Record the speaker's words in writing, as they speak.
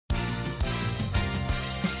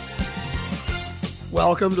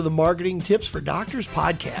Welcome to the Marketing Tips for Doctors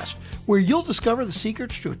podcast, where you'll discover the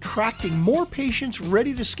secrets to attracting more patients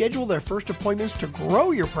ready to schedule their first appointments to grow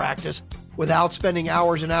your practice without spending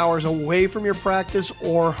hours and hours away from your practice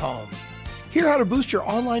or home. Hear how to boost your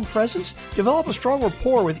online presence, develop a strong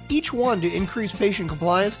rapport with each one to increase patient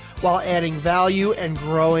compliance while adding value and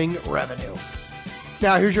growing revenue.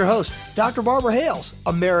 Now here's your host, Dr. Barbara Hales,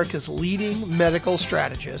 America's leading medical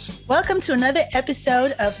strategist. Welcome to another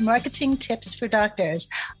episode of Marketing Tips for Doctors.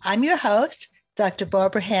 I'm your host, Dr.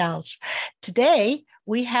 Barbara Hales. Today,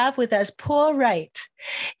 we have with us Paul Wright.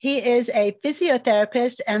 He is a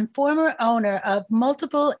physiotherapist and former owner of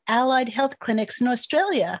multiple allied health clinics in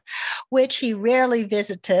Australia, which he rarely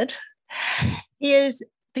visited. He is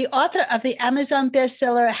the author of the Amazon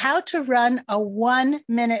bestseller, How to Run a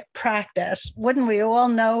 1-Minute Practice. Wouldn't we all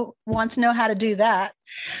want to know how to do that?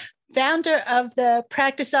 Founder of the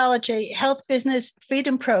Practiceology Health Business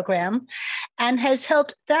Freedom Program, and has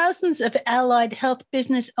helped thousands of allied health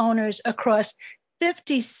business owners across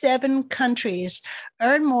 57 countries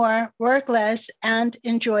earn more, work less, and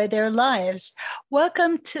enjoy their lives.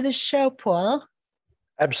 Welcome to the show, Paul.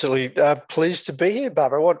 Absolutely pleased to be here,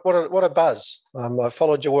 Barbara. What a buzz! I've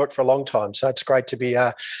followed your work for a long time, so it's great to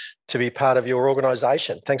be part of your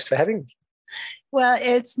organisation. Thanks for having me. Well,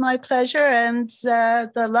 it's my pleasure, and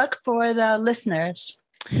the luck for the listeners.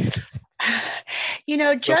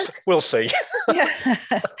 We'll see.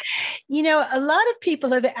 Yeah. A lot of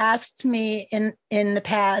people have asked me in the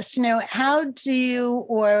past, how do you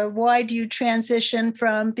or why do you transition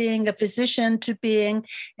from being a physician to being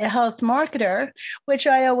a health marketer, which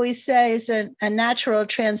I always say is a natural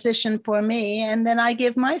transition for me. And then I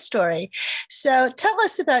give my story. So tell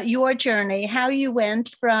us about your journey, how you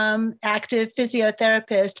went from active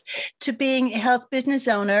physiotherapist to being a health business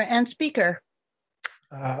owner and speaker.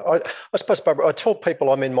 I suppose, Barbara, I tell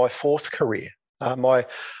people I'm in my fourth career.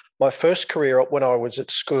 My first career when I was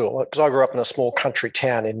at school, because I grew up in a small country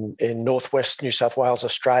town in northwest New South Wales,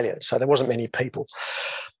 Australia, so there wasn't many people.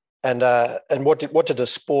 And what did a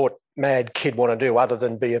sport mad kid want to do other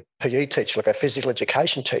than be a PE teacher, like a physical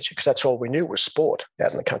education teacher, because that's all we knew was sport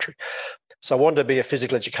out in the country. So I wanted to be a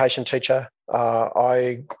physical education teacher.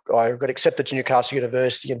 I got accepted to Newcastle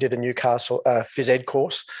University and did a Newcastle phys ed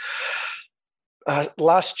course.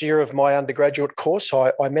 Last year of my undergraduate course,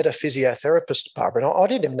 I met a physiotherapist, Barbara, and I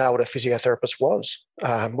didn't even know what a physiotherapist was.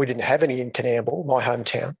 We didn't have any in Coonamble, my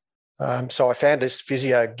hometown. So I found this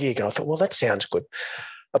physio gig and I thought, well, that sounds good.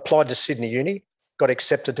 Applied to Sydney Uni, got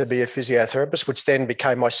accepted to be a physiotherapist, which then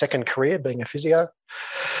became my second career, being a physio.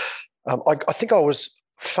 I think I was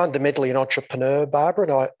fundamentally an entrepreneur,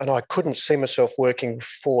 Barbara, and I couldn't see myself working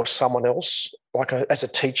for someone else, as a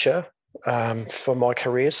teacher for my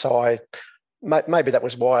career. So maybe that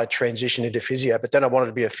was why I transitioned into physio, but then I wanted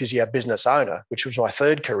to be a physio business owner, which was my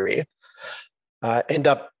third career. End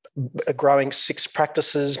up growing 6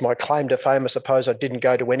 practices. My claim to fame, I suppose, I didn't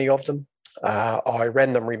go to any of them. I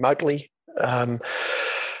ran them remotely.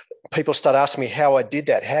 People start asking me how I did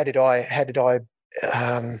that. How did I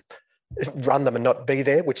run them and not be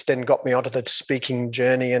there, which then got me onto the speaking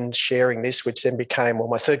journey and sharing this, which then became,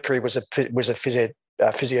 my third career was a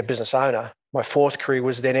physio business owner. My fourth career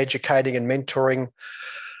was then educating and mentoring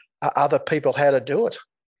other people how to do it.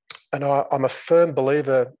 And I'm a firm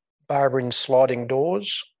believer, Barbara, in sliding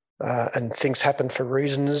doors, and things happen for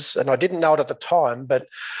reasons. And I didn't know it at the time, but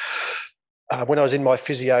when I was in my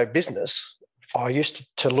physio business, I used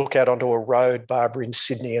to look out onto a road, Barbara, in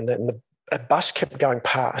Sydney, and a bus kept going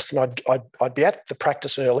past, and I'd be at the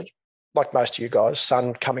practice early, like most of you guys,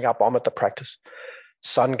 sun coming up, I'm at the practice.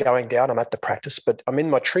 Sun going down, I'm at the practice, but I'm in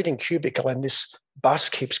my treating cubicle and this bus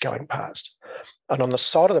keeps going past. And on the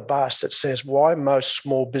side of the bus, it says why most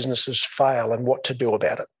small businesses fail and what to do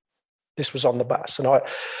about it. This was on the bus. And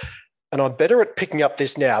I'm better at picking up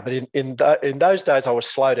this now, but in those days, I was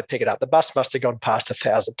slow to pick it up. The bus must have gone past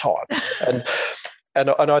 1,000 times. And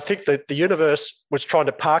I think that the universe was trying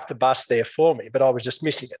to park the bus there for me, but I was just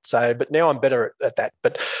missing it. So, but now I'm better at that.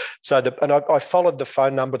 I followed the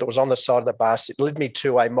phone number that was on the side of the bus. It led me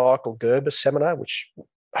to a Michael Gerber seminar, which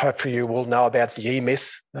hopefully you will know about, the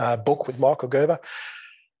E-Myth book with Michael Gerber.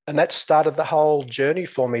 And that started the whole journey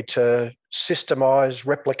for me to systemize,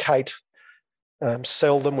 replicate,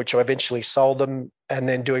 sell them, which I eventually sold them, and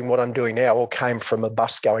then doing what I'm doing now all came from a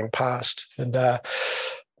bus going past. And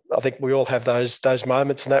I think we all have those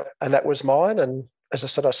moments, and that was mine. And as I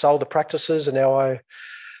said, I sold the practices, and now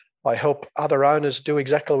I help other owners do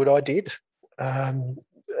exactly what I did. And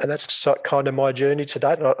that's kind of my journey to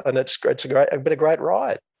date, and it's been a great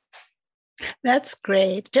ride. That's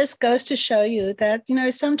great. Just goes to show you that,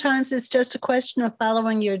 sometimes it's just a question of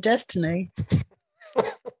following your destiny.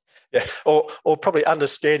 Yeah, or probably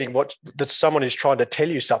understanding that someone is trying to tell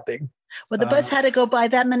you something. Well, the bus had to go by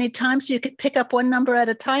that many times so you could pick up one number at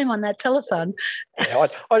a time on that telephone. Yeah,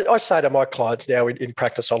 I say to my clients now in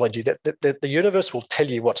Practiceology that the universe will tell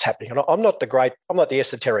you what's happening. And I'm not the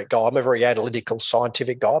esoteric guy. I'm a very analytical,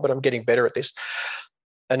 scientific guy, but I'm getting better at this.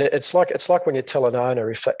 And it's like when you tell an owner,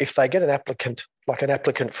 if they get an applicant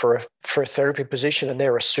for a therapy position and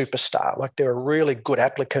they're a superstar, like they're a really good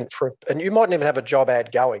applicant and you mightn't even have a job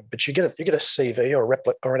ad going, but you get a CV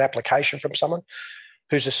or an application from someone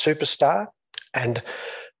who's a superstar, and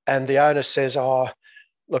the owner says, "Oh,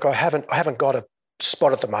 look, I haven't got a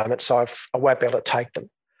spot at the moment, so I won't be able to take them."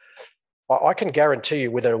 I can guarantee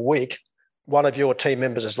you, within a week, one of your team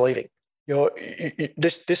members is leaving.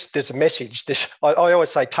 There's a message. I always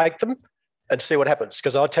say, take them and see what happens,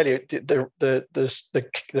 because I'll tell you, the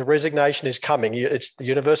resignation is coming. The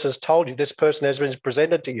universe has told you this person has been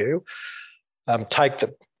presented to you. Take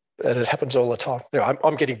them, and it happens all the time.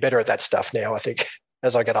 I'm getting better at that stuff now, I think,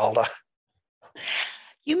 as I get older.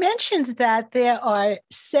 You mentioned that there are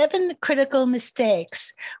 7 critical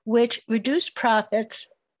mistakes which reduce profits,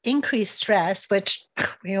 increase stress, which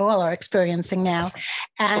we all are experiencing now,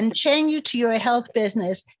 and chain you to your health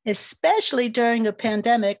business, especially during a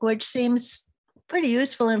pandemic, which seems pretty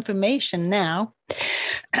useful information now.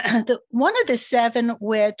 One of the 7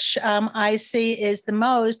 which I see is the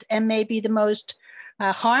most, and maybe the most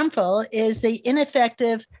harmful, is the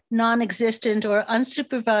ineffective, non-existent, or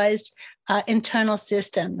unsupervised internal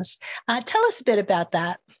systems. Tell us a bit about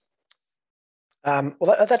that.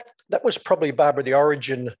 Well, that was probably, Barbara, the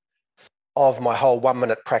origin of my whole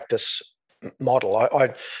 1-minute practice model.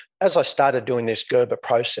 As I started doing this Gerber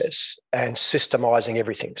process and systemizing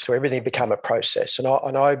everything, so everything became a process.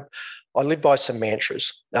 And I live by some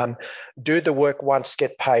mantras. Do the work once,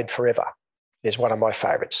 get paid forever is one of my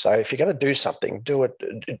favorites. So if you're going to do something, do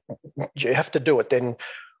it. You have to do it, then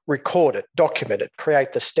record it, document it,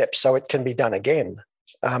 create the steps so it can be done again.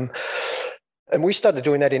 And we started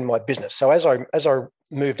doing that in my business. So as I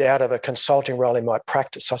moved out of a consulting role in my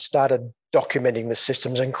practice, I started documenting the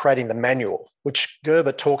systems and creating the manual, which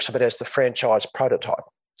Gerber talks about as the franchise prototype,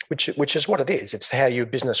 which is what it is. It's how your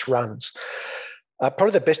business runs.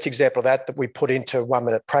 Probably the best example of that we put into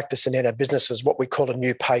 1-minute practice and in our business is what we call a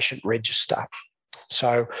new patient register.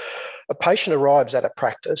 So a patient arrives at a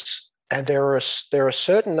practice, and there are a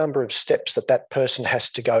certain number of steps that person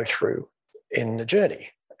has to go through in the journey.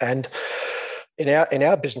 And in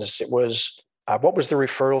our business, it was what was the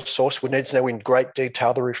referral source? We need to know in great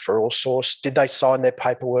detail the referral source. Did they sign their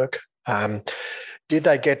paperwork? Did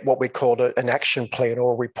they get what we called an action plan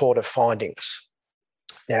or a report of findings?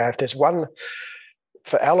 Now, if there's one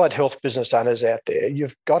for allied health business owners out there,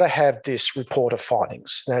 you've got to have this report of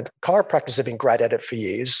findings. Now, chiropractors have been great at it for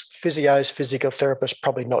years. Physios, physical therapists,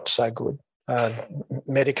 probably not so good.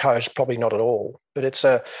 Medicos, probably not at all. But it's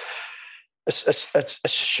a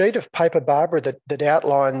sheet of paper, Barbara, that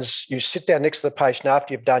outlines, you sit down next to the patient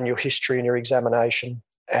after you've done your history and your examination,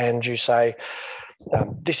 and you say,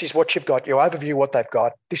 this is what you've got, you overview what they've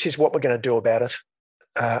got, this is what we're going to do about it,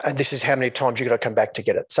 and this is how many times you've got to come back to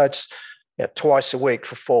get it. So it's twice a week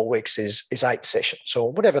for 4 weeks is 8 sessions,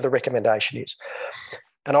 or whatever the recommendation is.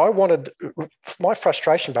 And my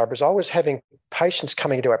frustration, Barbara, is I was having patients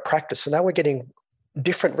coming into our practice and they were getting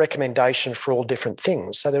different recommendation for all different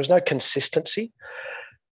things. So there was no consistency.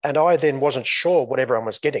 And I then wasn't sure what everyone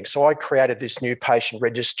was getting. So I created this new patient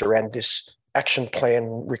register and this action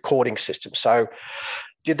plan recording system. So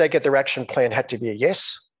did they get their action plan? Had to be a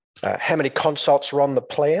yes. How many consults were on the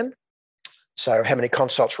plan? So how many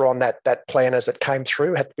consults were on that plan as it came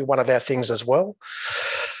through? Had to be one of our things as well.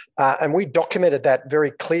 And we documented that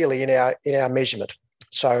very clearly in our measurement.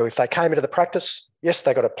 So if they came into the practice, yes,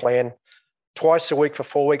 they got a plan. Twice a week for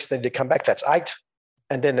 4 weeks, then to come back, that's 8.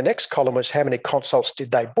 And then the next column was how many consults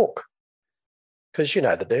did they book? Because you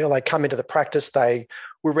know the deal. They come into the practice, we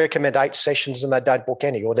recommend 8 sessions and they don't book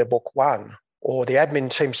any, or they book 1. Or the admin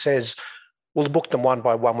team says, we'll book them 1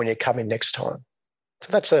 by 1 when you come in next time.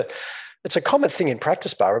 So it's a common thing in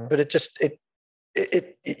practice, Barbara, but it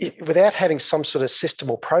without having some sort of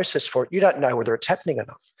system or process for it, you don't know whether it's happening or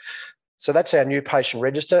not. So that's our new patient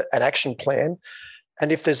register, an action plan.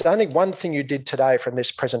 And if there's only one thing you did today from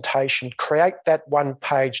this presentation, create that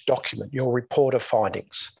 1-page document, your report of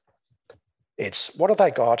findings. It's what have they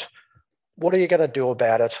got? What are you going to do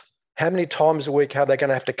about it? How many times a week are they going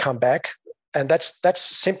to have to come back? And that's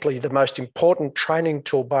simply the most important training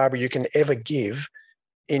tool, Barbara, you can ever give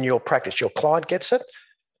in your practice. Your client gets it.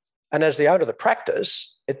 And as the owner of the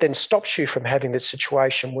practice, it then stops you from having this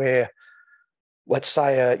situation where, let's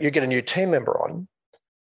say you get a new team member on,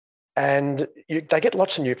 And they get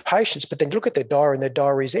lots of new patients, but then look at their diary and their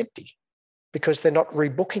diary is empty because they're not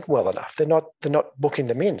rebooking well enough. They're not booking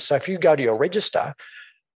them in. So if you go to your register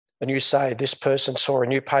and you say this person saw a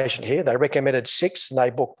new patient here, they recommended 6 and they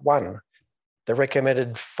booked 1. They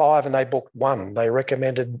recommended 5 and they booked 1. They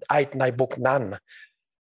recommended 8 and they booked none.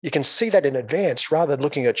 You can see that in advance rather than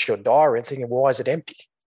looking at your diary and thinking, well, why is it empty?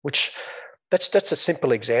 Which that's a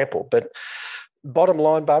simple example. But bottom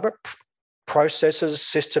line, Barbara, processes,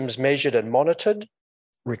 systems measured and monitored,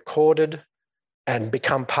 recorded, and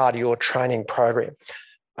become part of your training program.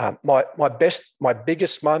 My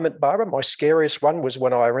biggest moment, Barbara, my scariest one was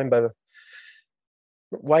when I remember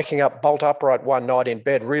waking up bolt upright one night in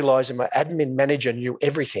bed, realising my admin manager knew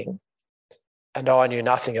everything and I knew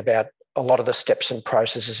nothing about a lot of the steps and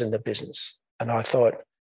processes in the business. And I thought,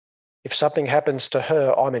 if something happens to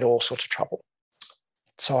her, I'm in all sorts of trouble.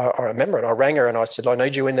 So I remember it. I rang her and I said, I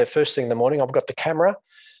need you in there first thing in the morning. I've got the camera.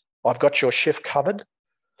 I've got your shift covered.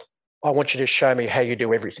 I want you to show me how you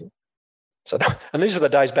do everything. So, and these were the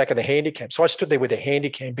days back in the handycam. So I stood there with a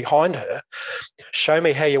handycam behind her. Show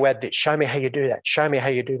me how you add this. Show me how you do that. Show me how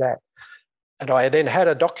you do that. And I then had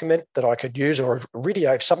a document that I could use or a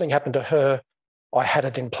video. If something happened to her, I had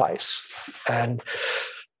it in place. And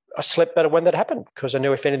I slept better when that happened because I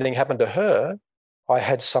knew if anything happened to her, I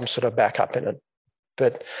had some sort of backup in it.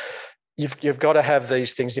 But you've got to have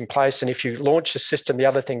these things in place. And if you launch a system, the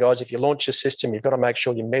other thing, guys, if you launch a system, you've got to make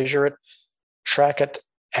sure you measure it, track it,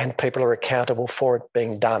 and people are accountable for it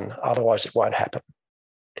being done. Otherwise, it won't happen.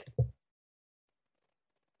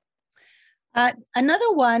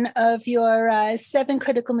 Another one of your 7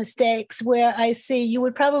 critical mistakes where I see you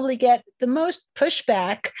would probably get the most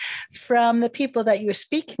pushback from the people that you're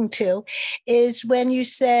speaking to is when you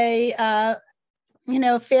say,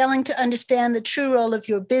 failing to understand the true role of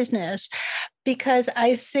your business, because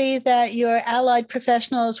I see that your allied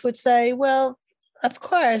professionals would say, well, of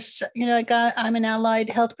course, I'm an allied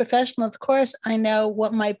health professional. Of course, I know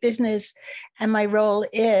what my business and my role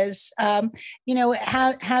is.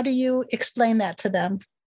 How do you explain that to them?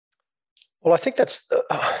 Well, I think that's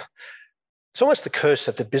it's almost the curse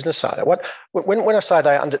of the business owner. When I say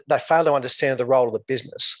they fail to understand the role of the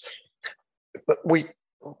business, but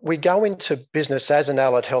we go into business as an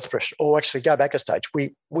allied health professional, or actually go back a stage.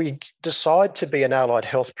 We decide to be an allied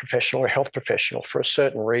health professional or health professional for a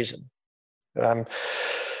certain reason. But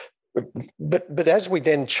as we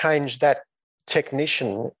then change that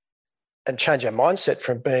technician and change our mindset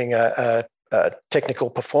from being a technical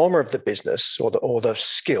performer of the business or the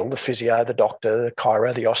skill, the physio, the doctor, the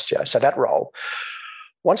chiro, the osteo, so that role,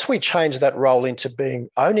 once we change that role into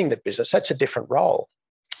owning the business, that's a different role.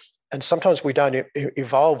 And sometimes we don't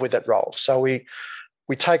evolve with that role. So we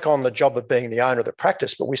take on the job of being the owner of the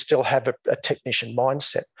practice, but we still have a technician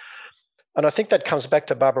mindset. And I think that comes back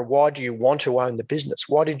to, Barbara, why do you want to own the business?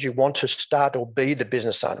 Why did you want to start or be the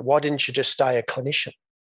business owner? Why didn't you just stay a clinician?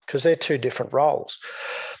 Because they're 2 different roles.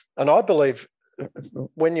 And I believe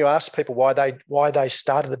when you ask people why they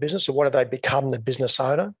started the business or why do they become the business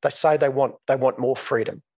owner, they say they want more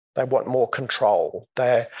freedom. They want more control.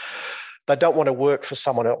 They don't want to work for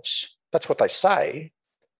someone else. That's what they say.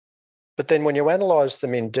 But then when you analyse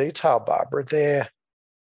them in detail, Barbara,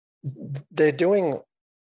 they're doing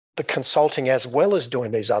the consulting as well as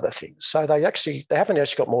doing these other things. So they haven't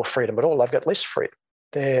actually got more freedom at all. They've got less freedom.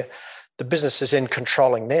 The business is in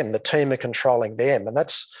controlling them. The team are controlling them. And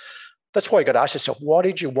that's why you've got to ask yourself, why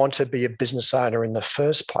did you want to be a business owner in the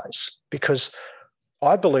first place? Because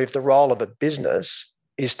I believe the role of a business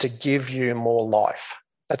is to give you more life.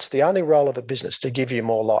 That's the only role of a business, to give you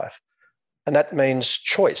more life. And that means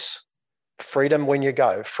choice. Freedom when you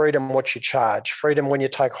go, freedom what you charge, freedom when you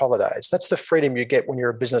take holidays. That's the freedom you get when you're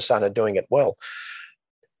a business owner doing it well.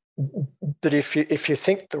 But if you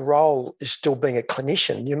think the role is still being a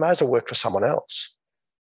clinician, you may as well work for someone else.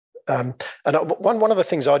 And one of the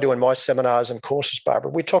things I do in my seminars and courses, Barbara,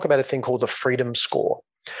 we talk about a thing called the Freedom Score.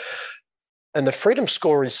 And the Freedom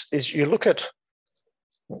Score is you look at,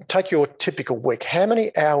 take your typical week. How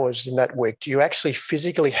many hours in that week do you actually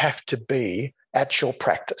physically have to be at your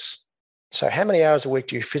practice? So how many hours a week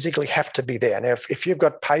do you physically have to be there? Now, if you've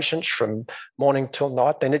got patients from morning till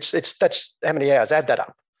night, then that's how many hours, add that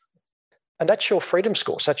up. And that's your freedom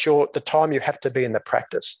score. So that's the time you have to be in the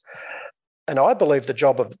practice. And I believe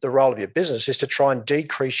the role of your business is to try and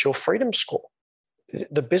decrease your freedom score.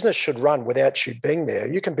 The business should run without you being there.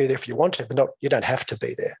 You can be there if you want to, but you don't have to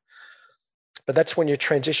be there. But that's when you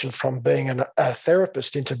transition from being a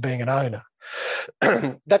therapist into being an owner.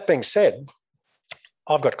 That being said,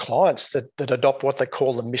 I've got clients that adopt what they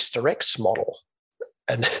call the Mr. X model.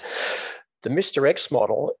 And The Mr. X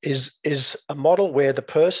model is a model where the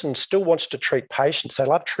person still wants to treat patients. They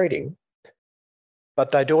love treating,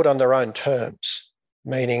 but they do it on their own terms,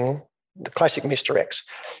 meaning the classic Mr. X.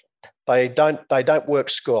 They don't work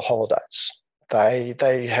school holidays.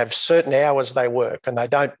 They have certain hours they work, and they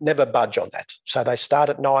don't never budge on that. So they start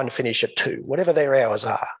at 9, finish at 2, whatever their hours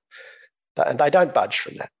are, and they don't budge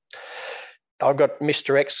from that. I've got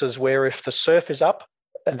Mr. X's where if the surf is up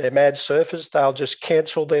and they're mad surfers, they'll just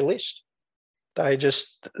cancel their list.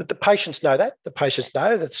 The patients know that. The patients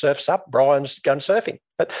know that surf's up, Brian's gone surfing.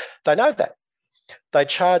 But they know that. They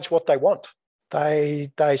charge what they want.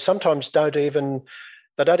 They sometimes don't even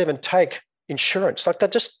take insurance. Like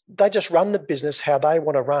they just run the business how they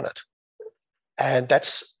want to run it. And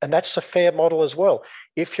that's a fair model as well,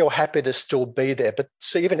 if you're happy to still be there. But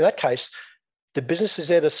so even in that case, the business is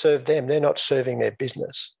there to serve them. They're not serving their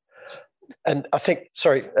business. And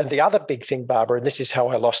and the other big thing, Barbara, and this is how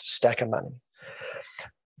I lost a stack of money.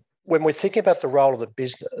 When we're thinking about the role of the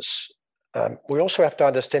business, we also have to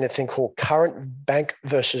understand a thing called current bank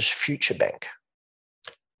versus future bank.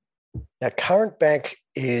 Now, current bank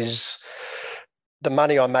is the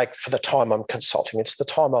money I make for the time I'm consulting. It's the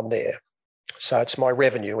time I'm there. So it's my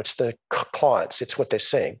revenue. It's the clients. It's what they're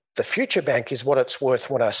seeing. The future bank is what it's worth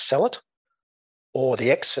when I sell it or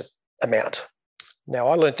the exit amount. Now,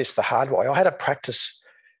 I learned this the hard way. I had a practice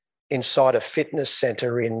inside a fitness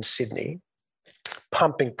centre in Sydney,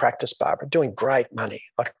 pumping practice, Barbara, doing great money,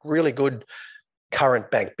 like really good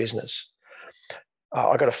current bank business.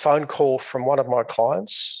 I got a phone call from one of my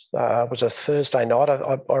clients. It was a Thursday night,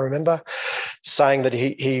 I remember, saying that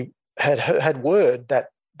he had word that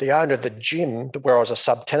the owner of the gym where I was a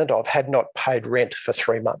subtenant of had not paid rent for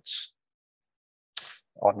 3 months.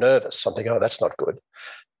 I'm nervous. I'm thinking, oh, that's not good,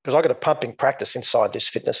 because I got a pumping practice inside this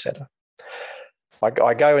fitness centre.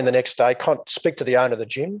 I go in the next day, can't speak to the owner of the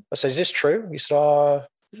gym. I said, is this true? He said, oh,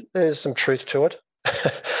 there's some truth to it.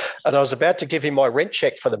 And I was about to give him my rent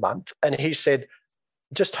check for the month. And he said,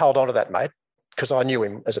 just hold on to that, mate, because I knew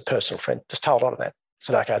him as a personal friend. Just hold on to that. I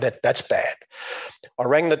said, okay, that's bad. I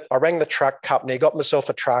rang the truck company, got myself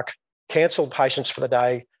a truck, cancelled patients for the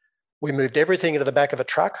day. We moved everything into the back of a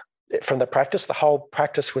truck from the practice. The whole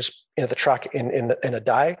practice was into the truck in a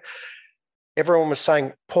day. Everyone was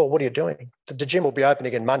saying, Paul, what are you doing? The gym will be open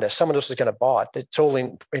again Monday. Someone else is going to buy it. It's all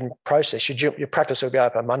in process. Your practice will be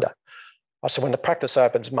open Monday. I said, when the practice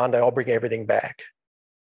opens Monday, I'll bring everything back.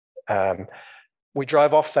 We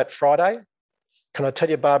drove off that Friday. Can I tell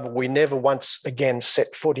you, Barbara, we never once again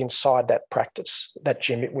set foot inside that practice, that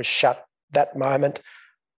gym. It was shut that moment.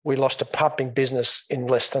 We lost a pumping business in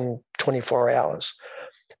less than 24 hours.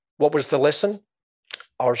 What was the lesson?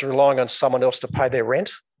 I was relying on someone else to pay their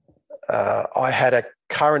rent. I had a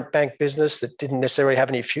current bank business that didn't necessarily have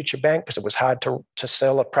any future bank because it was hard to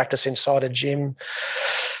sell a practice inside a gym.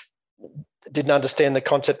 Didn't understand the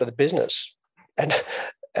concept of the business.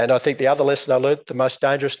 And I think the other lesson I learned, the most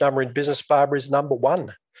dangerous number in business, Barbara, is number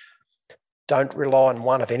 1. Don't rely on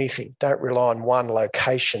one of anything. Don't rely on one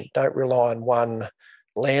location. Don't rely on one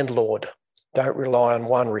landlord. Don't rely on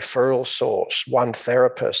one referral source, one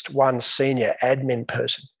therapist, one senior admin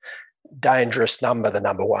person. Dangerous number, the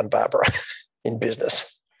number 1, Barbara, in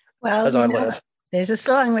business. Well, as I learned. There's a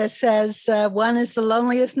song that says 1 is the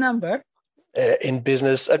loneliest number. In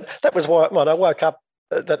business. And that was why I woke up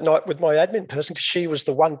that night with my admin person, because she was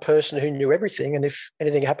the one person who knew everything. And if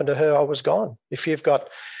anything happened to her, I was gone. If you've got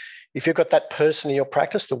that person in your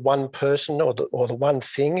practice, the one person or the one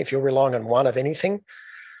thing, if you're relying on one of anything,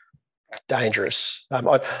 dangerous.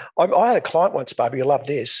 I had a client once, Barbie, you love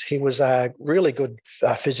this. He was a really good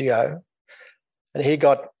physio, and he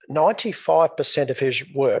got 95% of his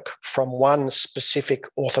work from one specific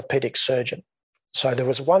orthopedic surgeon. So there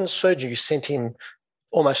was one surgeon who sent him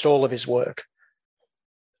almost all of his work.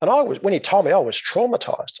 And when he told me, I was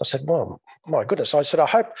traumatized. I said, well, my goodness. I said, I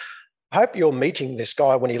hope you're meeting this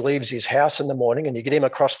guy when he leaves his house in the morning and you get him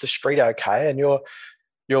across the street okay, and you're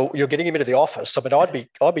getting him into the office. I mean,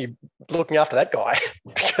 I'd be looking after that guy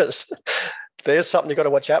because there's something you've got to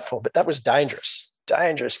watch out for. But that was dangerous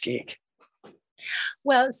gig.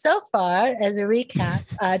 Well, so far, as a recap,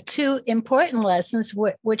 2 important lessons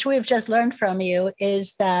which we've just learned from you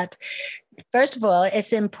is that, first of all,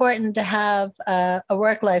 it's important to have a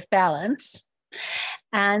work-life balance.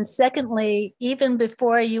 And secondly, even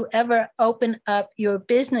before you ever open up your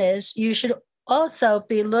business, you should also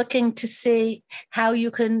be looking to see how you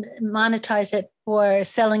can monetize it for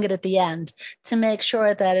selling it at the end to make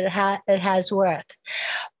sure that it has worth.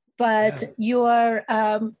 But you're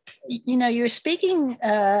speaking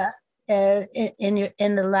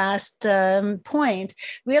in the last point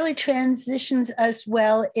really transitions us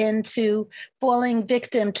well into falling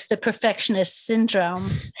victim to the perfectionist syndrome,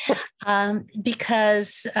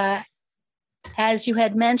 because as you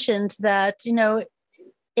had mentioned that,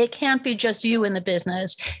 it can't be just you in the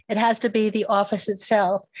business. It has to be the office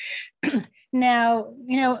itself. Now,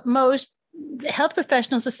 most health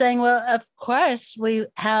professionals are saying, well, of course we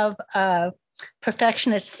have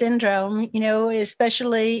perfectionist syndrome,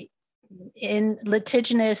 especially in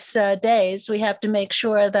litigious days. We have to make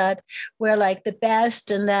sure that we're like the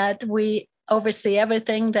best and that we oversee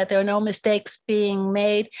everything, that there are no mistakes being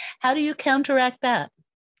made. How do you counteract that?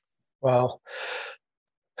 Well,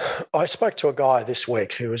 I spoke to a guy this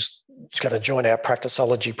week who was going to join our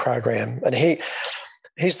Practiceology program, and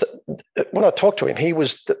when I talked to him, he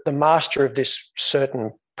was the master of this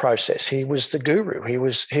certain process. He was the guru. He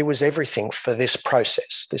was everything for this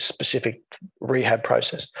process, this specific rehab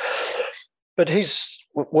process. But he's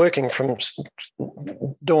working from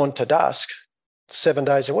dawn to dusk, 7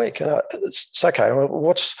 days a week, and it's okay.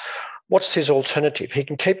 Well, what's his alternative? He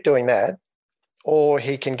can keep doing that, or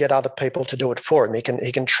he can get other people to do it for him.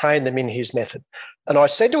 He can train them in his method. And I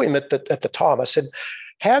said to him at the time, I said,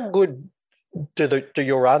 how good do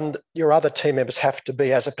your other team members have to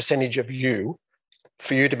be as a percentage of you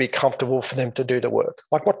for you to be comfortable for them to do the work?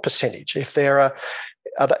 Like what percentage? If do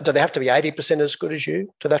they have to be 80% as good as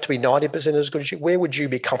you? Do they have to be 90% as good as you? Where would you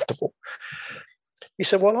be comfortable? He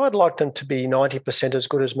said, well, I'd like them to be 90% as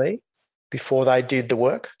good as me before they did the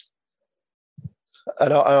work.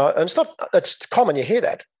 And it's common, you hear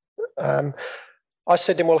that. I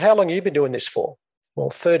said to him, well, how long have you been doing this for? Well,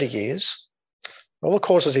 30 years. All the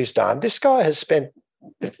courses he's done. This guy has spent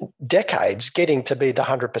decades getting to be the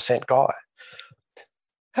 100% guy.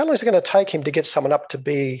 How long is it going to take him to get someone up to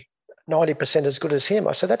be 90% as good as him?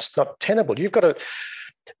 I said, that's not tenable. You've got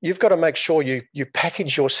to make sure you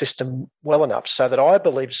package your system well enough so that I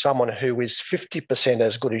believe someone who is 50%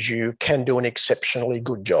 as good as you can do an exceptionally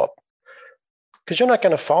good job. Because you're not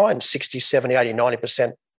going to find 60, 70, 80,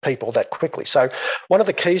 90% people that quickly. So one of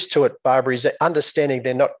the keys to it, Barbara, is that understanding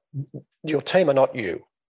your team are not you.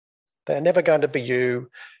 They're never going to be you.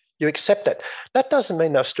 You accept that. That doesn't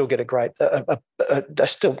mean they'll still get a great they'll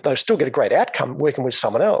still get a great outcome working with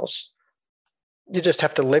someone else. You just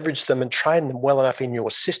have to leverage them and train them well enough in your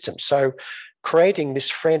system. So creating this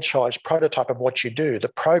franchise prototype of what you do, the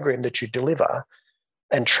program that you deliver,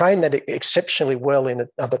 and train that exceptionally well in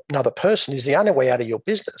another person is the only way out of your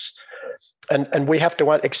business. And we have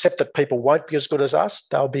to accept that people won't be as good as us.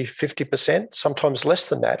 They'll be 50%, sometimes less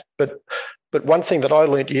than that. But one thing that I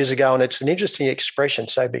learned years ago, and it's an interesting expression,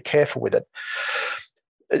 so be careful with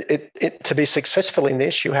it. To be successful in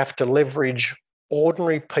this, you have to leverage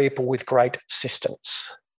ordinary people with great systems.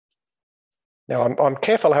 Now, I'm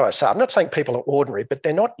careful how I say. I'm not saying people are ordinary, but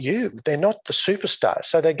they're not you. They're not the superstars.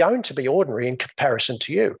 So they're going to be ordinary in comparison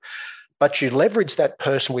to you. But you leverage that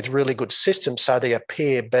person with really good systems so they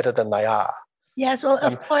appear better than they are. Yes, well,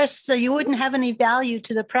 of course. So you wouldn't have any value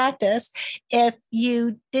to the practice if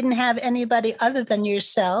you didn't have anybody other than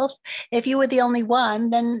yourself. If you were the only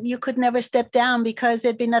one, then you could never step down because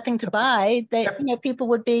there'd be nothing to buy. People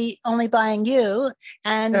would be only buying you,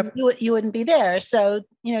 and you wouldn't be there. So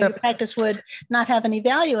your practice would not have any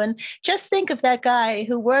value. And just think of that guy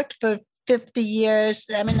who worked for 50 years.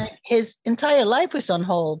 I mean, his entire life was on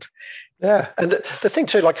hold. Yeah. And the thing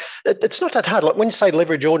too, like, it's not that hard. Like when you say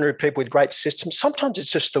leverage ordinary people with great systems, sometimes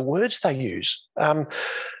it's just the words they use. When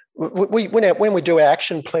we do our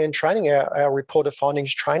action plan training, our report of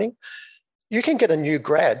findings training, you can get a new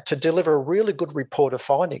grad to deliver a really good report of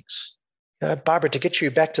findings. Barbara, to get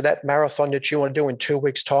you back to that marathon that you want to do in 2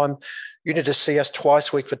 weeks' time, you need to see us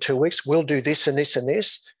twice a week for 2 weeks. We'll do this and this and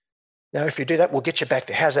this. Now, if you do that, we'll get you back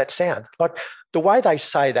there. How's that sound? Like the way they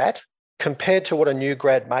say that, compared to what a new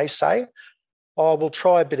grad may say, oh, we'll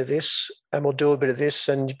try a bit of this and we'll do a bit of this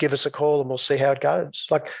and give us a call and we'll see how it goes.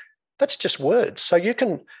 Like that's just words. So you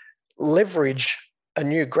can leverage a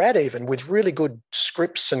new grad even with really good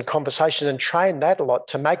scripts and conversations and train that a lot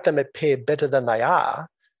to make them appear better than they are.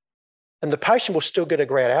 And the patient will still get a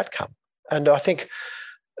great outcome. And I think,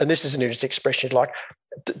 and this is an interesting expression, like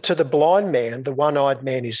to the blind man, the one-eyed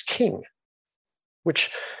man is king,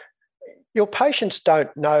 which your patients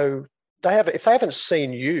don't know. If they haven't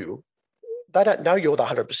seen you, they don't know you're the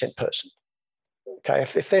 100% person. Okay,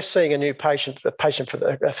 if they're seeing a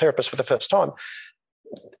therapist for the first time,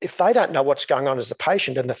 if they don't know what's going on as the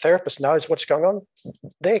patient and the therapist knows what's going on,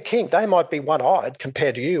 they're king. They might be one-eyed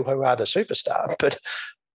compared to you, who are the superstar, but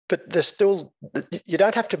they're still. You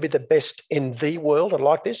don't have to be the best in the world. I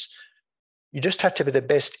like this. You just have to be the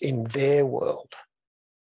best in their world.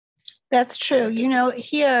 That's true. You know,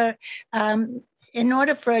 here, in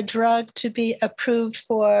order for a drug to be approved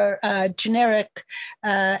for generic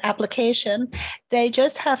application, they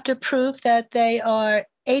just have to prove that they are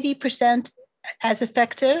 80% as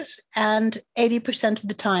effective and 80% of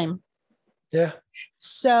the time. Yeah.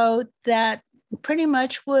 So that pretty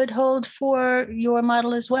much would hold for your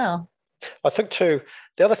model as well. I think too,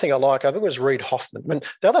 the other thing I think it was Reid Hoffman. I mean,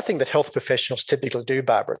 the other thing that health professionals typically do,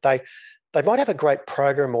 Barbara, they might have a great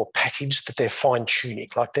program or package that they're fine-tuning,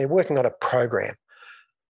 like they're working on a program,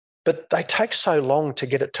 but they take so long to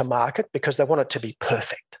get it to market because they want it to be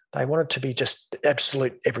perfect. They want it to be just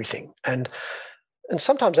absolute everything. And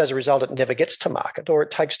sometimes as a result, it never gets to market or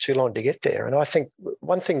it takes too long to get there. And I think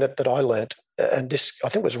one thing that I learned, and this I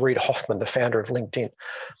think was Reid Hoffman, the founder of LinkedIn,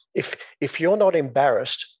 if you're not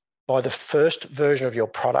embarrassed by the first version of your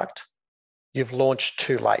product, you've launched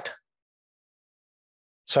too late.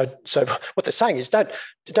 So what they're saying is it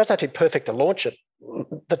doesn't have to be perfect to launch it.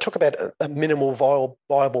 They talk about a minimal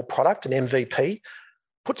viable product, an MVP.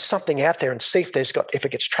 Put something out there and see if if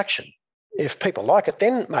it gets traction. If people like it,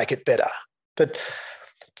 then make it better. But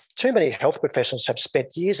too many health professionals have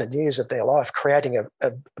spent years and years of their life creating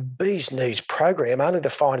a bee's knees program only to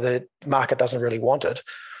find that the market doesn't really want it.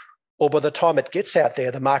 Or by the time it gets out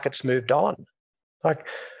there, the market's moved on. Like,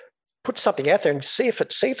 put something out there and see if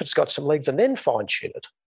it's got some legs and then fine-tune it.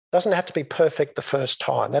 Doesn't have to be perfect the first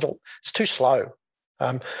time. It's too slow.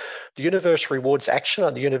 The universe rewards action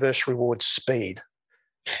and the universe rewards speed.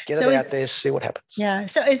 Get it out there, see what happens. Yeah.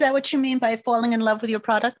 So is that what you mean by falling in love with your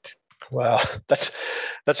product? Well, that's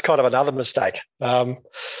kind of another mistake.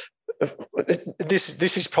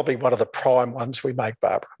 This is probably one of the prime ones we make,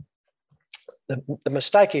 Barbara. The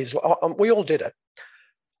mistake is we all did it.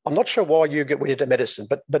 I'm not sure why you went into medicine,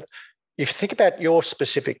 but if you think about your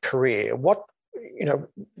specific career, what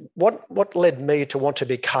led me to want to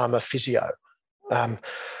become a physio? That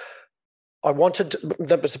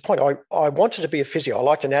was the point. I wanted to be a physio. I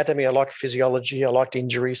liked anatomy, I liked physiology, I liked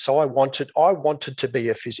injury. So I wanted to be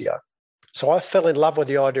a physio. So I fell in love with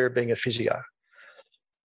the idea of being a physio.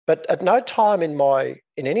 But at no time in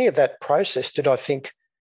any of that process did I think,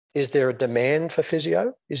 is there a demand for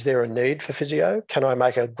physio? Is there a need for physio? Can I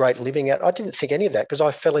make a great living out? I didn't think any of that because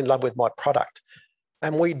I fell in love with my product.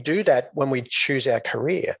 And we do that when we choose our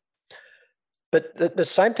career. But the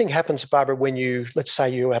same thing happens, Barbara, when let's say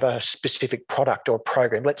you have a specific product or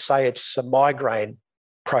program. Let's say it's a migraine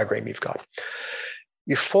program you've got.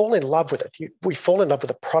 You fall in love with it. We fall in love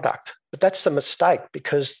with a product, but that's a mistake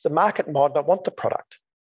because the market might not want the product.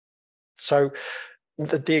 So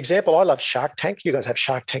the example, I love Shark Tank. You guys have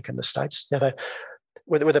Shark Tank in the States.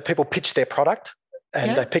 Where the people pitch their product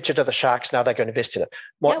and they pitch it to the sharks. Now they're going to invest in it.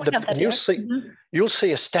 You'll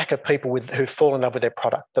see a stack of people who fall in love with their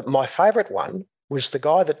product. My favourite one was the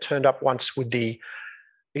guy that turned up once with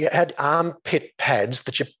he had armpit pads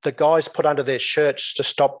that the guys put under their shirts to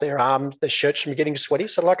stop their shirts from getting sweaty.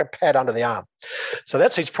 So like a pad under the arm. So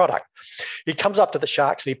that's his product. He comes up to the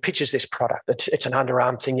sharks and he pitches this product. It's an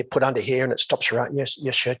underarm thing you put under here and it stops your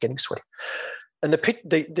shirt getting sweaty. And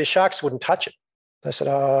the sharks wouldn't touch it. They said,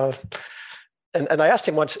 and they asked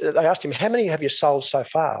him, how many have you sold so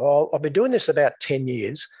far? Well, I've been doing this about 10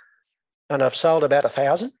 years and I've sold about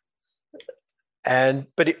 1,000. And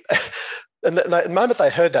the moment they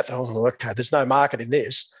heard that, okay, there's no market in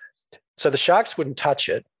this. So the sharks wouldn't touch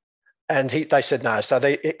it. And they said no. So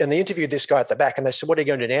they interviewed this guy at the back and they said, what are you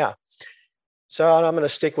going to do now? So I'm going to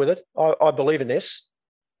stick with it. I believe in this.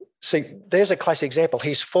 See, there's a classic example.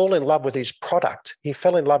 He's fallen in love with his product. He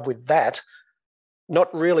fell in love with that,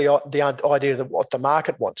 not really the idea of what the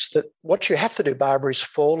market wants. That what you have to do, Barbara, is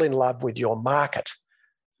fall in love with your market.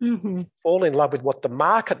 Mm-hmm. Fall in love with what the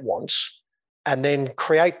market wants and then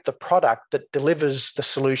create the product that delivers the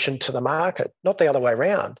solution to the market, not the other way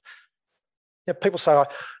around. People say,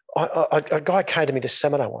 a guy came to me to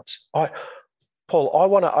seminar once. Paul, I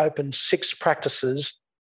want to open 6 practices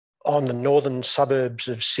on the northern suburbs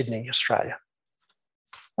of Sydney, Australia.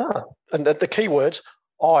 And the key words,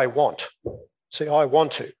 I want. See, I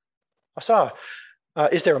want to. I said,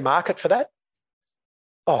 is there a market for that?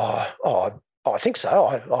 I think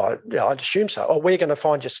so. I'd assume so. Where are you going to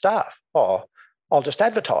find your staff? I'll just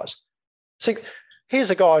advertise. See, here's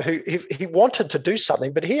a guy who he wanted to do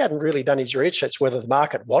something, but he hadn't really done his research whether the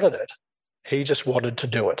market wanted it. He just wanted to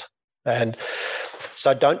do it. And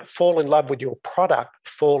so don't fall in love with your product,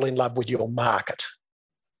 fall in love with your market.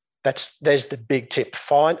 There's the big tip.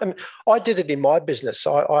 I did it in my business.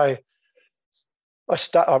 When I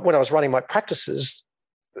was running my practices,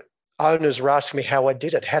 owners were asking me how I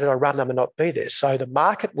did it. How did I run them and not be there? So the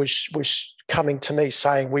market was coming to me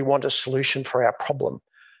saying, we want a solution for our problem.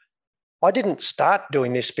 I didn't start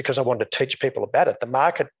doing this because I wanted to teach people about it. The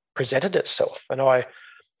market presented itself. And I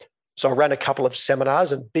ran a couple of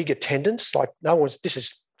seminars and big attendance. Like this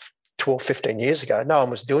is 12, 15 years ago. No one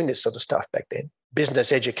was doing this sort of stuff back then.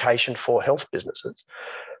 Business education for health businesses.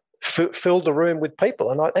 Filled the room with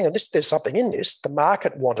people. And hang on, there's something in this. The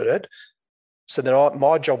market wanted it. So then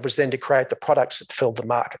my job was then to create the products that filled the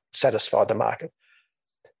market, satisfied the market.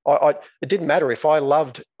 It didn't matter if I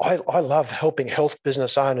love helping health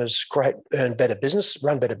business owners run better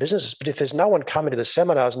businesses. But if there's no one coming to the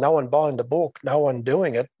seminars, no one buying the book, no one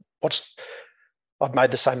doing it, I've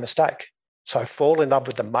made the same mistake. So fall in love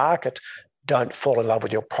with the market, don't fall in love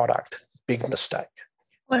with your product. Big mistake.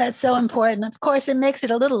 Well, that's so important. Of course, it makes it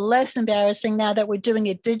a little less embarrassing now that we're doing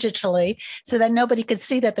it digitally so that nobody could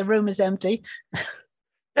see that the room is empty.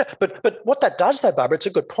 Yeah, but what that does though, Barbara, it's a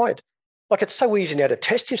good point. Like it's so easy now to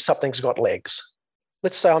test if something's got legs.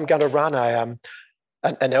 Let's say I'm going to run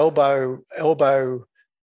an elbow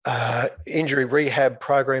injury rehab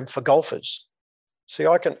program for golfers. See,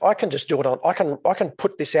 I can just do it I can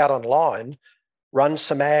put this out online, run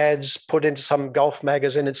some ads, put into some golf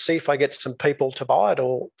magazine and see if I get some people to buy it,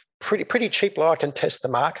 or pretty cheaply I can test the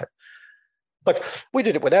market. Like we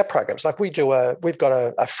did it with our programs. Like we've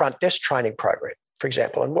got a front desk training program, for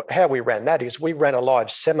example. And how we ran that is we ran a live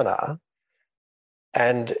seminar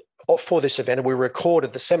and for this event, and we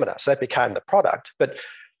recorded the seminar. So that became the product. But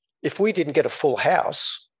if we didn't get a full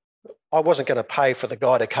house, I wasn't going to pay for the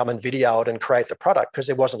guy to come and video it and create the product because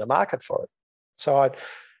there wasn't a market for it. So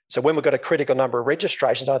when we've got a critical number of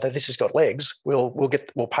registrations, either this has got legs, we'll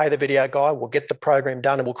pay the video guy, we'll get the program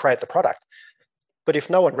done, and we'll create the product. But if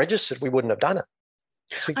no one registered, we wouldn't have done it.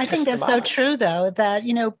 So I think that's so true, though, that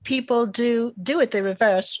people do it the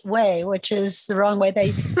reverse way, which is the wrong way.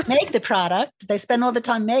 They make the product, they spend all the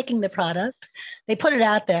time making the product, they put it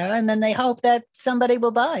out there, and then they hope that somebody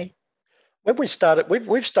will buy. When we started,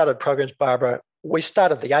 we've started programs, Barbara. We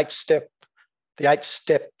started the 8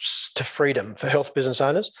 steps to freedom for health business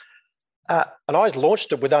owners, and I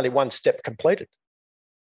launched it with only 1 step completed.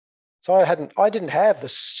 So I didn't have the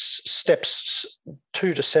steps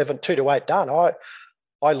 2 to 8 done.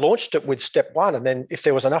 I launched it with step 1, and then if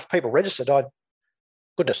there was enough people registered,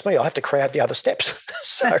 goodness me, I have to create the other steps.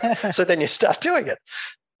 so then you start doing it,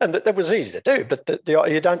 and that was easy to do. But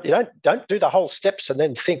you don't do the whole steps and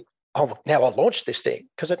then think, oh, now I'll launch this thing,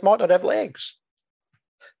 because it might not have legs.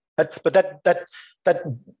 But that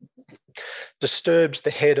disturbs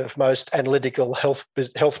the head of most analytical health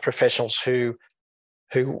professionals who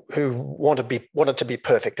wanted to be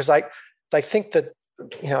perfect, because they think that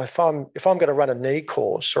if I'm going to run a knee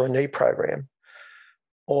course or a knee program,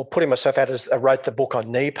 or putting myself out as I wrote the book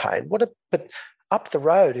on knee pain, but up the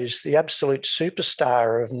road is the absolute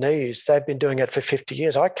superstar of knees. They've been doing it for 50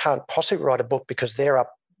 years. I can't possibly write a book because they're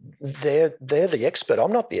the expert.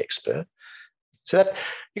 I'm not the expert. So that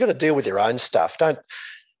you've got to deal with your own stuff. Don't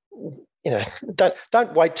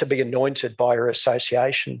wait to be anointed by your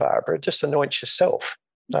association, Barbara. Just anoint yourself.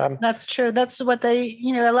 That's true. That's what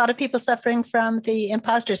a lot of people suffering from the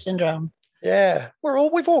imposter syndrome. Yeah,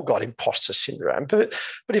 we've all got imposter syndrome. But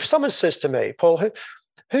if someone says to me, Paul,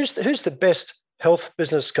 who's the best health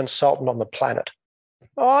business consultant on the planet?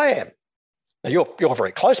 I am. Now you're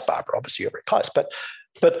very close, Barbara. Obviously, you're very close, but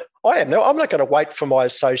I am. Now, I'm not going to wait for my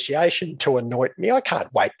association to anoint me. I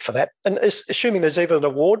can't wait for that. And assuming there's even an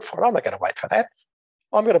award for it, I'm not going to wait for that.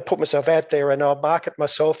 I'm going to put myself out there and I'll market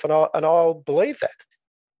myself and I'll believe that.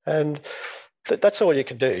 And that's all you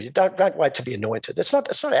can do. You don't wait to be anointed. It's not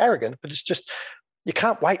arrogant, but it's just you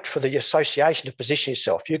can't wait for the association to position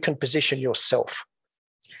yourself. You can position yourself.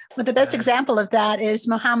 Well, the best example of that is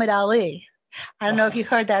Muhammad Ali. I don't know if you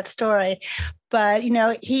heard that story, but,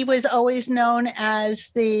 he was always known as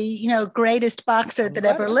the, greatest boxer that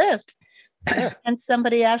ever lived. Yeah. And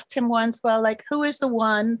somebody asked him once, well, like, who is the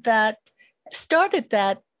one that started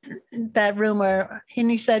that rumor?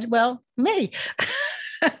 And he said, well, me.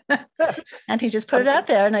 And he just put it out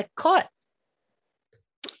there and it caught.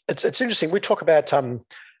 It's interesting. We talk about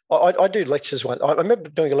I do lectures. I remember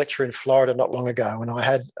doing a lecture in Florida not long ago, and I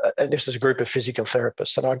had this is a group of physical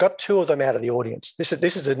therapists, and I got 2 of them out of the audience. This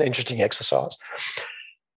is an interesting exercise,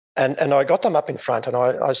 and I got them up in front, and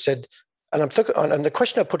I said, and the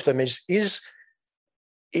question I put to them is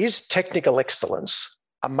technical excellence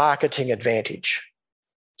a marketing advantage?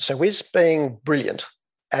 So is being brilliant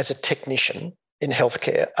as a technician in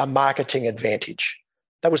healthcare a marketing advantage?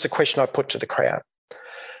 That was the question I put to the crowd.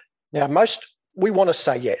 Now, we want to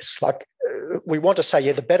say yes. Like we want to say,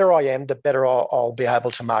 yeah, the better I am, the better I'll be able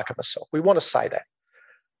to market myself. We want to say that.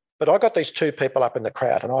 But I got these 2 people up in the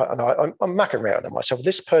crowd, and I'm mucking around with them. I said, well,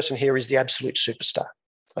 this person here is the absolute superstar.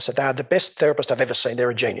 I said, they are the best therapist I've ever seen. They're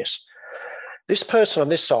a genius. This person on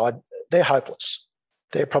this side, they're hopeless.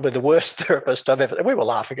 They're probably the worst therapist I've ever. And we were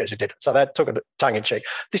laughing as we did it. So that took it tongue in cheek.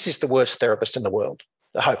 This is the worst therapist in the world.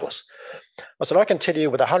 They're hopeless. I said, I can tell you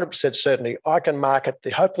with 100% certainty, I can market the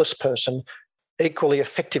hopeless person equally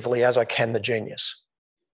effectively as I can the genius.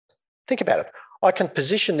 Think about it. I can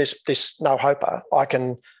position this no-hoper. I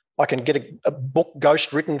can get a book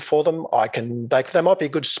ghost written for them. They might be a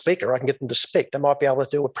good speaker. I can get them to speak. They might be able to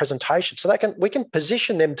do a presentation. So we can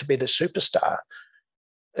position them to be the superstar,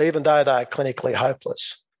 even though they are clinically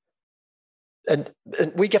hopeless. And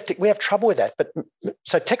we have trouble with that. But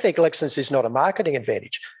so technical excellence is not a marketing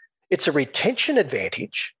advantage. It's a retention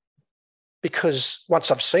advantage, because once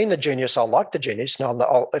I've seen the genius, I'll like the genius.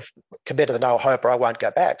 Now, if compared to the no-hoper, I won't go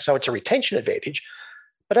back. So it's a retention advantage.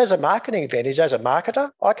 But as a marketing advantage, as a marketer,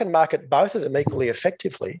 I can market both of them equally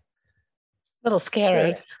effectively. A little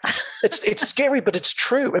scary. It's scary, but it's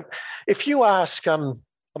true. If you ask, I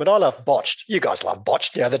love Botched. You guys love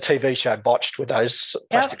Botched, the TV show Botched with those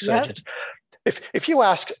plastic surgeons. If you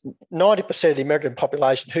ask 90% of the American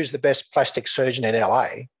population who's the best plastic surgeon in LA,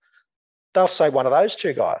 they'll say one of those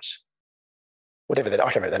two guys. Whatever I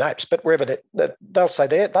can't remember their names, but wherever they'll say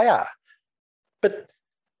they are. But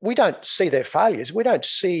we don't see their failures. We don't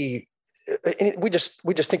see. We just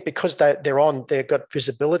think because they've got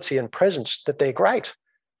visibility and presence that they're great.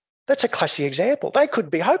 That's a classic example. They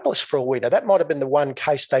could be hopeless for all we know. That might have been the one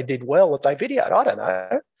case they did well that they videoed. I don't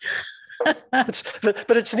know.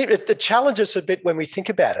 It challenges us a bit when we think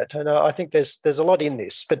about it, and I think there's a lot in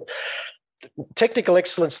this. But technical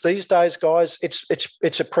excellence these days, guys,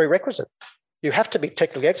 it's a prerequisite. You have to be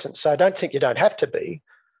technically excellent. So I don't think you don't have to be,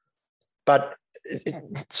 but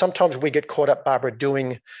sometimes we get caught up, Barbara,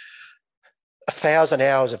 doing 1,000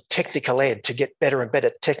 hours of technical ed to get better and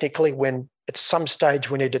better technically, when at some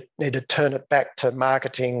stage we need to turn it back to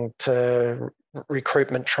marketing, to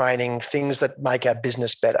recruitment training, things that make our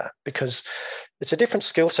business better, because it's a different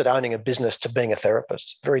skill set owning a business to being a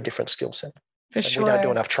therapist. Very different skill set. For sure. We don't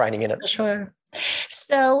do enough training in it. For sure.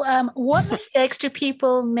 So what mistakes do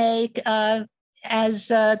people make as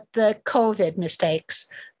the COVID mistakes?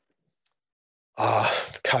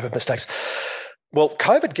 COVID mistakes. Well,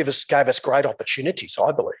 COVID gave us great opportunities,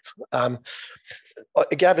 I believe.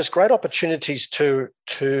 It gave us great opportunities to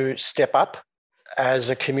step up as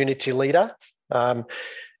a community leader.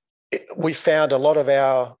 We found a lot of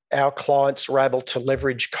our clients were able to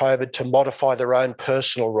leverage COVID to modify their own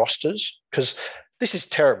personal rosters, because this is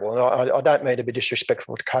terrible. And I don't mean to be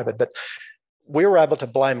disrespectful to COVID, but we were able to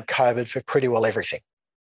blame COVID for pretty well everything.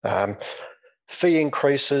 Fee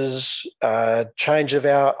increases, change of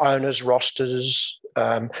our owners' rosters,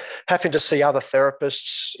 having to see other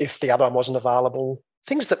therapists if the other one wasn't available,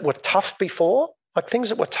 things that were tough before, like things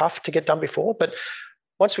that were tough to get done before. But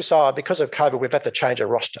once we saw, because of COVID, we've had to change our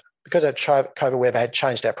roster. Because of COVID, we've had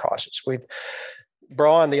changed our prices.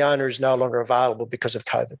 Brian, the owner, is no longer available because of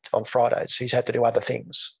COVID on Fridays. He's had to do other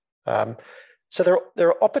things. So there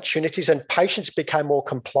are opportunities, and patients became more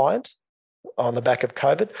compliant on the back of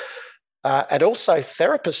COVID. And also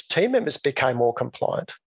therapist team members became more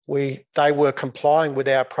compliant. They were complying with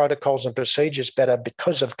our protocols and procedures better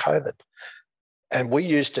because of COVID. And we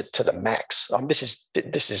used it to the max.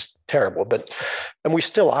 This is terrible, and we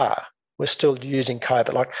still are. We're still using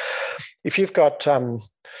COVID. Like if you've got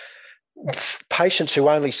patients who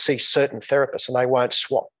only see certain therapists and they won't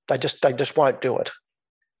swap, they just won't do it.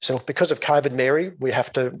 So because of COVID, Mary, we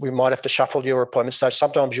might have to shuffle your appointments. So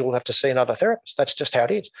sometimes you'll have to see another therapist. That's just how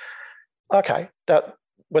it is. Okay, they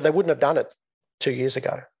wouldn't have done it 2 years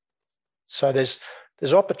ago. So there's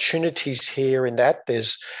opportunities here in that.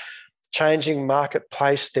 There's changing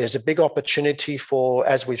marketplace. There's a big opportunity for,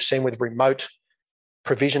 as we've seen with remote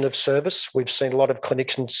provision of service, we've seen a lot of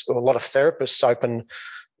clinicians or a lot of therapists open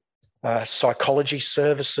psychology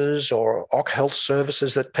services or OC health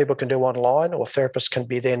services that people can do online, or therapists can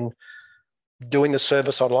be then doing the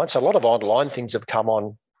service online. So a lot of online things have come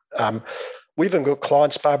on. We've even got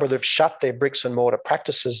clients, Barbara, that have shut their bricks and mortar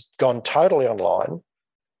practices, gone totally online,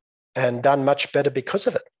 and done much better because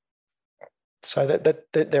of it. So that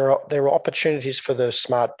there are opportunities for the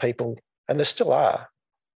smart people, and there still are.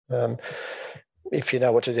 If you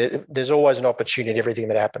know what to do, there's always an opportunity in everything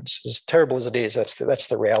that happens. As terrible as it is, that's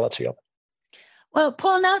the reality of it. Well,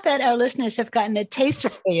 Paul, now that our listeners have gotten a taste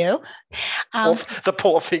for you, the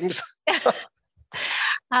poor things,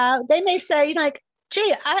 they may say,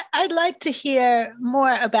 gee, I'd like to hear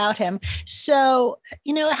more about him. So,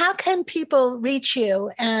 how can people reach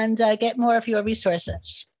you and get more of your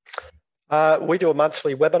resources? We do a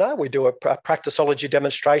monthly webinar. We do a Practiceology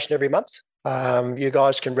demonstration every month. You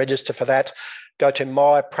guys can register for that. Go to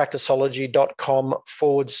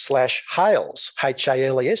mypracticeology.com/Hales,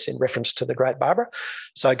 Hales, in reference to the great Barbara.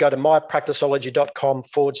 So go to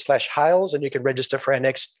mypracticeology.com/Hales, and you can register for our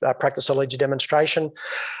next Practiceology demonstration.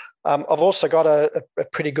 I've also got a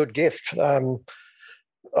pretty good gift. We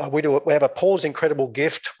have a Paul's Incredible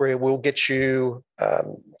Gift where we'll get you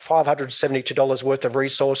 $572 worth of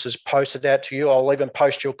resources posted out to you. I'll even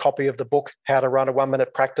post you a copy of the book, How to Run a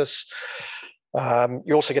 1-Minute Practice.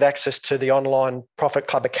 You also get access to the online Profit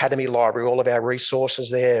Club Academy library, all of our resources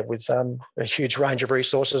there with a huge range of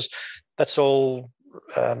resources. That's all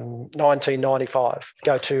 $19.95.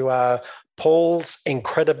 Go to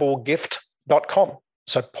paulsincrediblegift.com.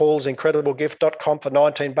 So paulsincrediblegift.com for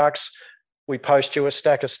 $19. We post you a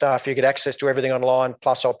stack of stuff. You get access to everything online,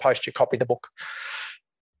 plus I'll post you a copy of the book.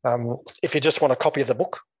 If you just want a copy of the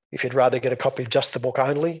book, if you'd rather get a copy of just the book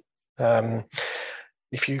only,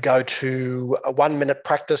 if you go to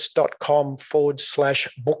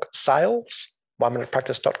 1minutepractice.com/book sales,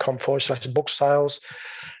 1minutepractice.com/book sales,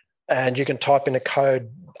 and you can type in a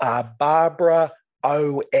code Barbara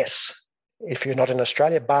OS. If you're not in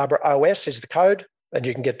Australia, Barbara OS is the code, and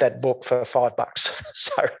you can get that book for $5.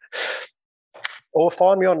 So, or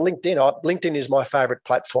find me on LinkedIn. LinkedIn is my favorite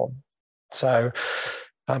platform. So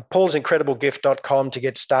paulsincrediblegift.com to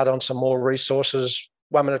get started on some more resources,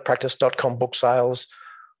 1minutepractice.com book sales,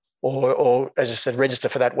 or as I said, register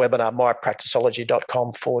for that webinar,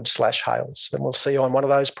 mypracticeology.com/Hales. And we'll see you on one of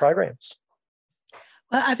those programs.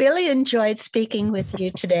 Well, I really enjoyed speaking with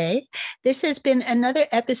you today. This has been another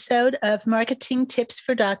episode of Marketing Tips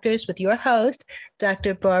for Doctors with your host,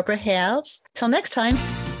 Dr. Barbara Hales. Till next time.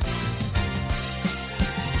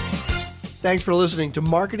 Thanks for listening to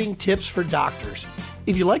Marketing Tips for Doctors.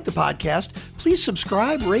 If you like the podcast, please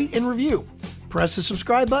subscribe, rate, and review. Press the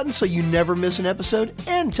subscribe button so you never miss an episode,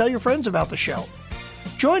 and tell your friends about the show.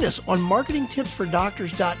 Join us on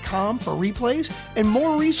marketingtipsfordoctors.com for replays and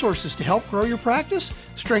more resources to help grow your practice,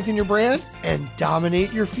 strengthen your brand, and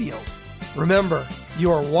dominate your field. Remember,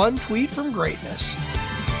 you are one tweet from greatness.